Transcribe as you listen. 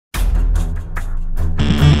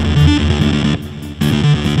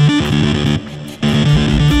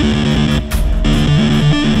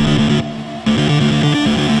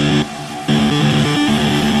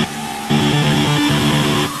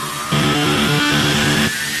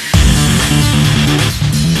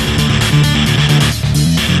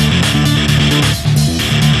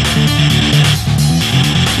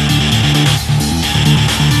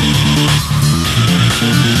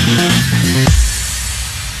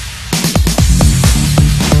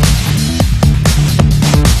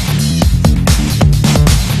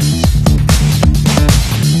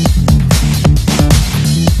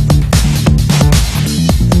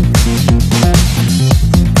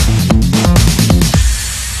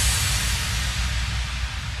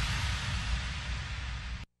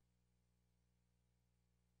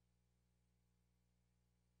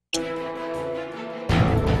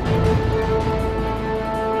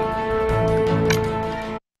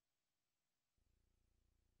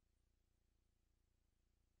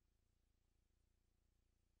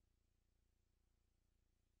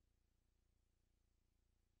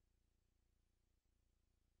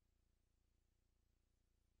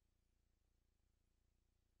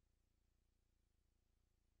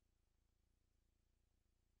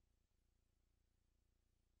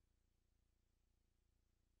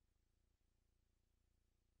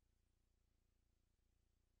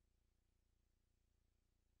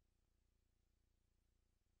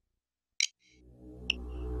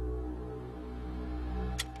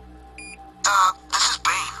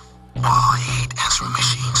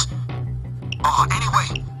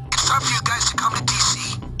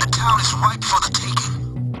ripe for the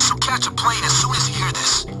taking. So catch a plane as soon as you hear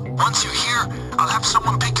this. Once you're here, I'll have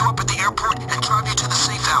someone pick you up at the airport and drive you to the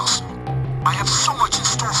safe house. I have so much in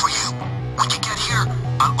store for you. When you get here,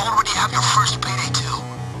 I'll already have your first payday too.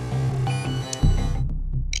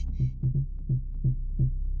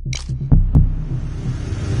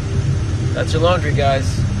 That's your laundry, guys.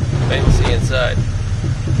 Wait and see you inside.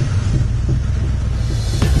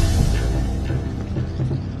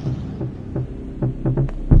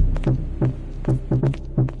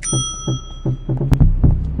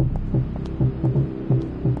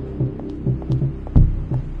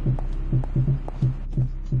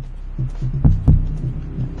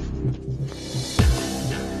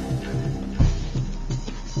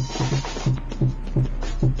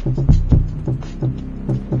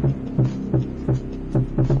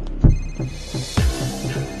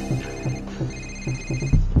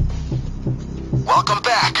 Welcome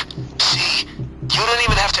back. See, you don't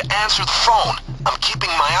even have to answer the phone. I'm keeping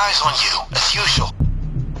my eyes on you, as usual.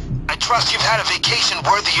 I trust you've had a vacation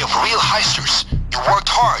worthy of real heisters. You worked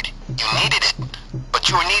hard. You needed it. But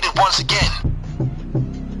you are needed once again.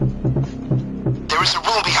 There is a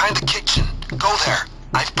room behind the kitchen. Go there.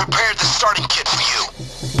 I've prepared the starting kit for you.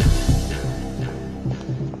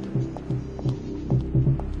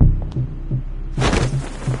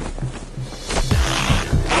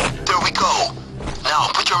 There we go. Now,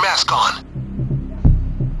 put your mask on.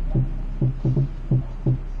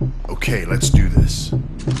 Okay, let's do this.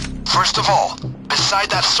 First of all, beside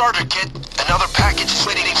that starter kit, another package is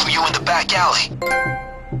waiting for you in the back alley.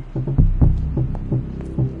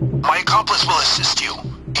 My accomplice will assist you.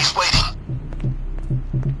 He's waiting.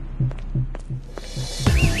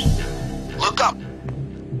 Look up.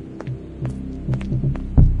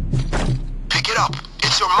 Pick it up.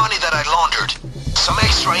 It's your money that I laundered. Some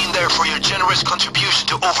extra in there for your generous contribution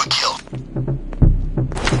to Overkill.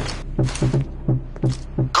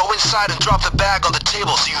 Go inside and drop the bag on the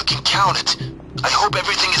table so you can count it. I hope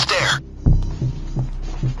everything is there.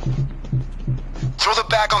 Throw the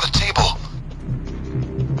bag on the table.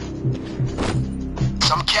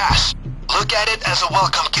 Some cash. Look at it as a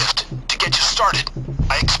welcome gift to get you started.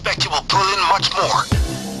 I expect you will pull in much more.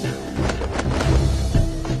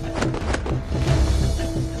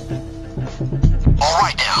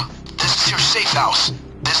 Alright now, this is your safe house.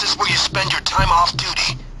 This is where you spend your time off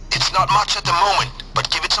duty. It's not much at the moment, but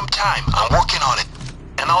give it some time. I'm working on it.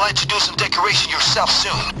 And I'll let you do some decoration yourself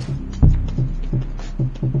soon.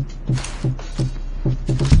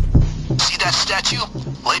 See that statue?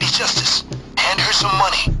 Lady Justice. Hand her some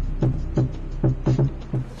money.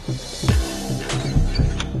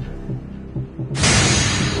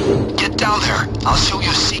 Get down there. I'll show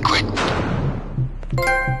you a secret.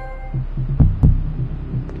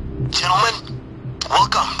 Gentlemen,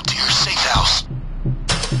 welcome to your safe house.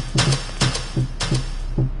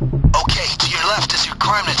 Okay, to your left is your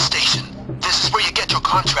CrimeNet station. This is where you get your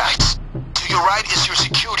contracts. To your right is your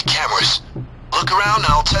security cameras. Look around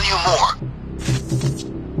and I'll tell you more.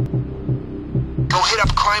 Go hit up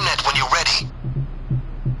CrimeNet when you're ready.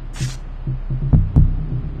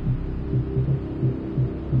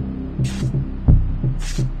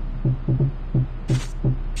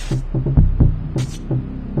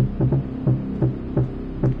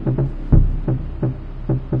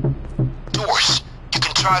 Doors. You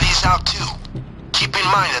can try these out too. Keep in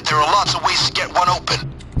mind that there are lots of ways to get one open.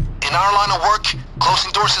 In our line of work,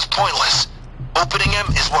 closing doors is pointless. Opening them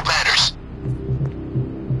is what matters.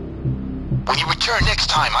 When you return next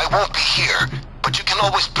time, I won't be here, but you can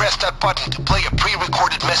always press that button to play a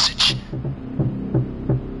pre-recorded message.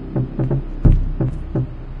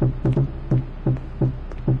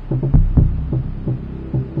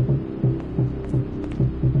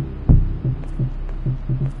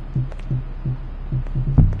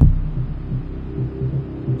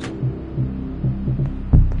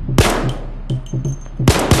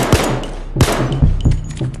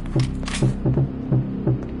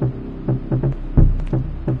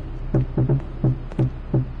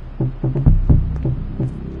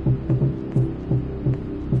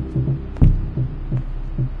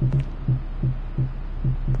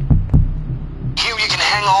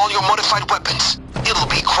 All your modified weapons. It'll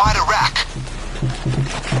be quite a rack.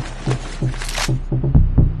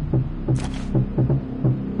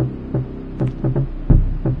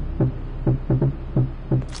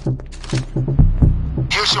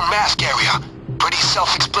 Here's your mask area. Pretty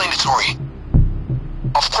self-explanatory.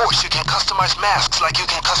 Of course, you can customize masks like you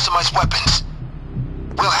can customize weapons.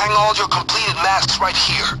 We'll hang all your completed masks right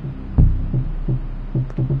here.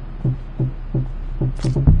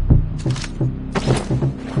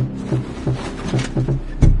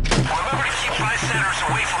 Remember to keep bystanders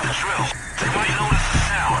away from the drill.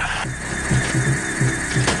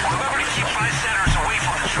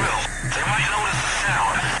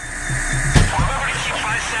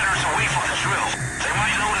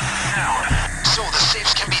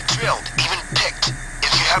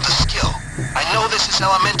 I know this is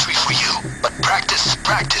elementary for you, but practice is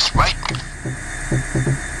practice, right?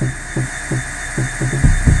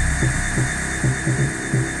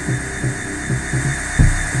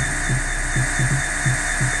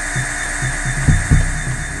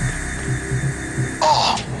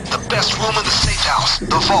 Oh, the best room in the safe house,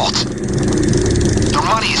 the vault. Your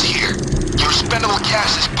money is here. Your spendable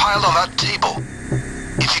cash is piled on that table.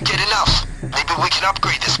 If you get enough, maybe we can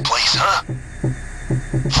upgrade this place, huh?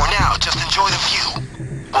 For now, just enjoy the view.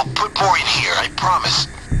 We'll put more in here, I promise.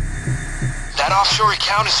 That offshore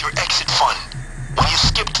account is your exit fund. When you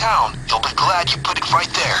skip town, you'll be glad you put it right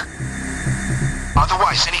there.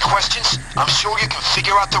 Otherwise, any questions? I'm sure you can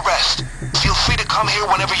figure out the rest. Feel free to come here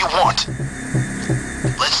whenever you want.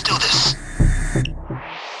 Let's do this.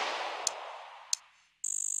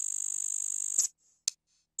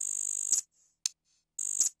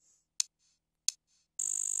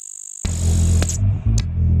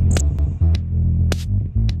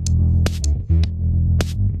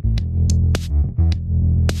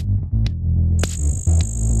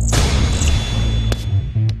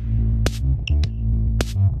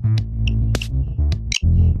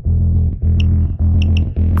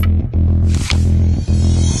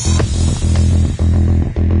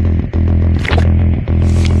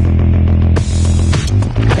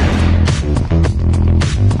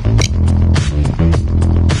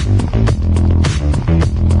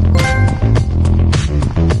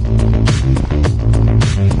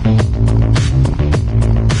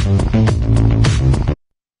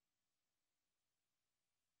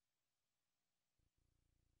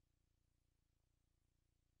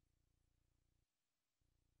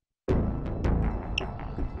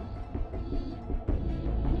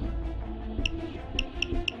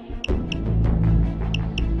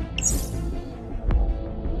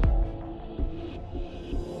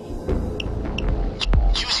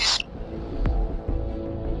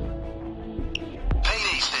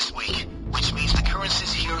 Payday's this week, which means the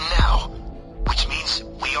currency's here now, which means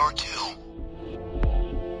we are due.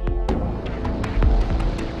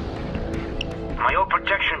 My old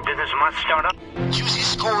protection business must start up. Juicy's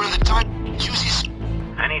score in the time. Juicy's...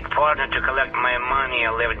 I need partner to collect my money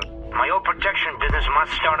I left. My old protection business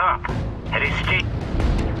must start up. It is state.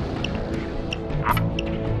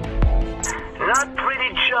 Not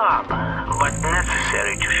pretty job, but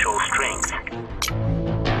necessary to show strength.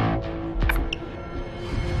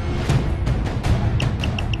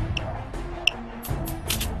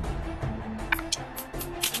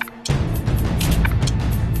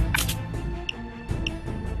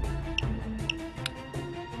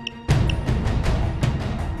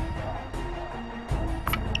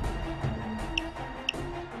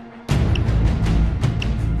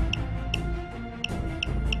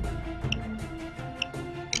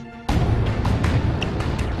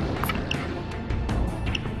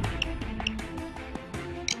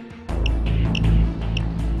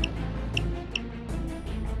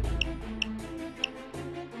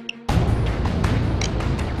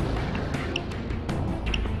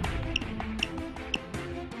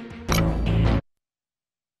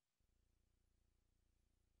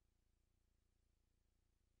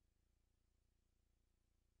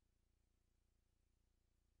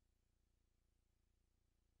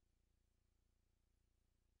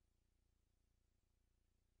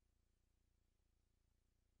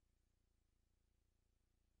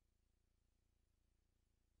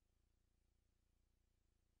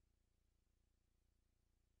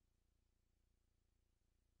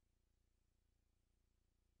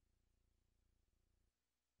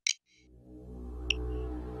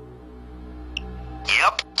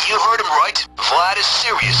 Yep, you heard him right. Vlad is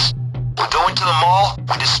serious. We're going to the mall,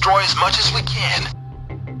 we destroy as much as we can.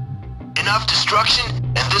 Enough destruction,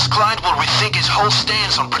 and this client will rethink his whole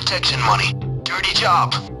stance on protection money. Dirty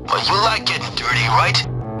job, but you like getting dirty, right?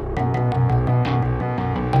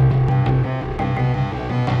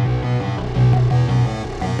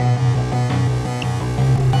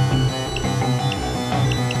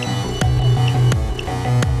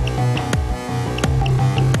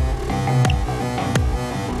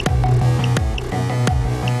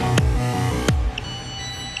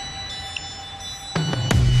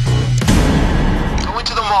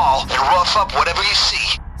 Mall and rough up whatever you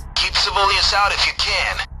see. Keep civilians out if you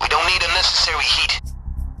can. We don't need unnecessary heat.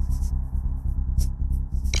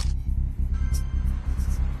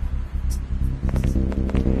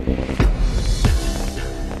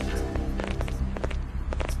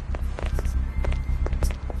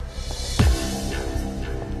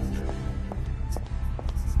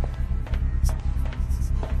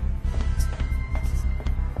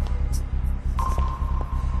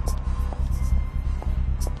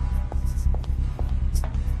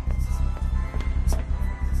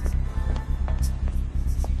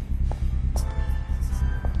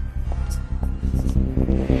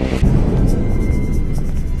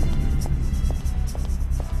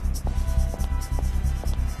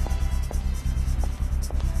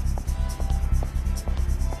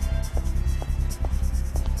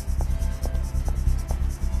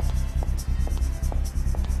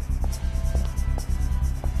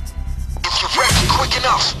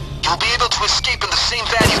 else. You'll be able to escape in the same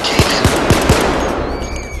van you came in.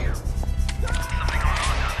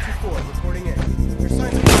 2-4, reporting in. There's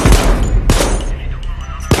signs of...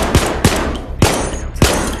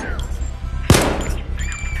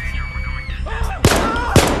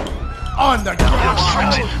 On the ground!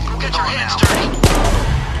 Go get your hands dirty.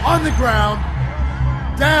 On the ground!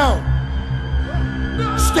 Down!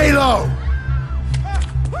 Stay low!